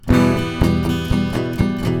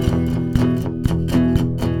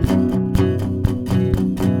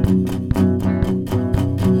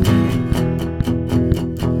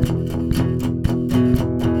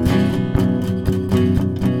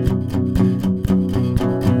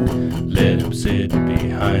sit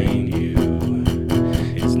behind you.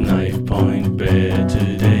 It's knife point bare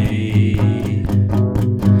today,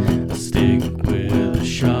 a stick with a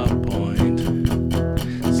sharp point,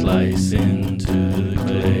 slice into the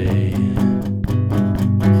clay.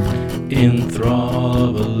 In thrall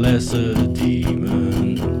of a lesser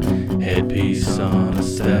demon, headpiece on a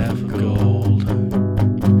staff of gold,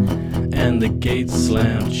 and the gates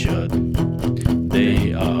slammed shut,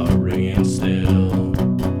 they are ringing still.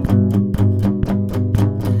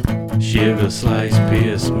 Shiver, slice,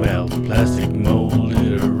 pierce, melt, plastic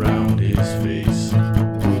molded around his face.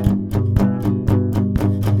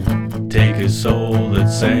 Take a soul that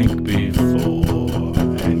sank before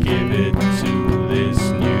and give it to this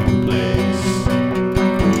new place.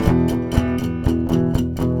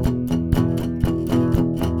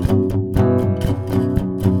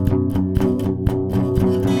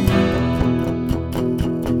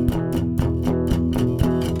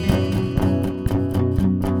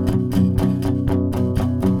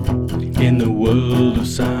 In the world of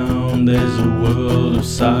sound, there's a world of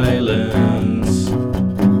silence.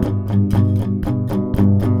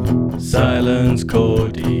 Silence core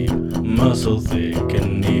deep, muscle thick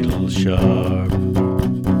and needle sharp.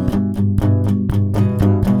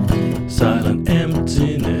 Silent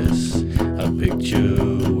emptiness, a picture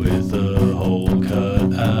with a hole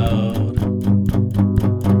cut out.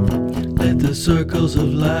 Let the circles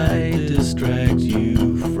of light distract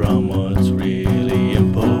you from what's really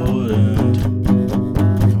important.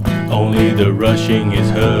 Only the rushing is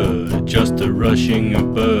heard, just the rushing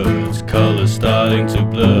of birds, color starting to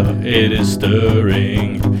blur, it is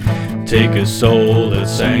stirring. Take a soul that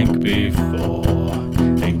sank before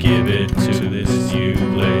and give it to this new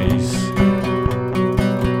place.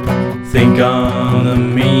 Think on the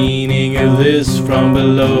meaning of this from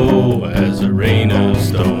below as a rain of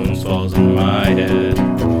stones falls on my head.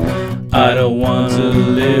 I don't want to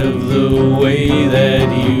live the way that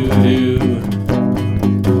you do.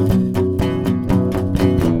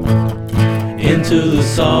 Into the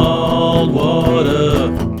salt water,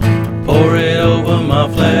 pour it over my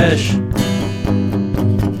flesh.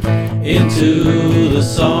 Into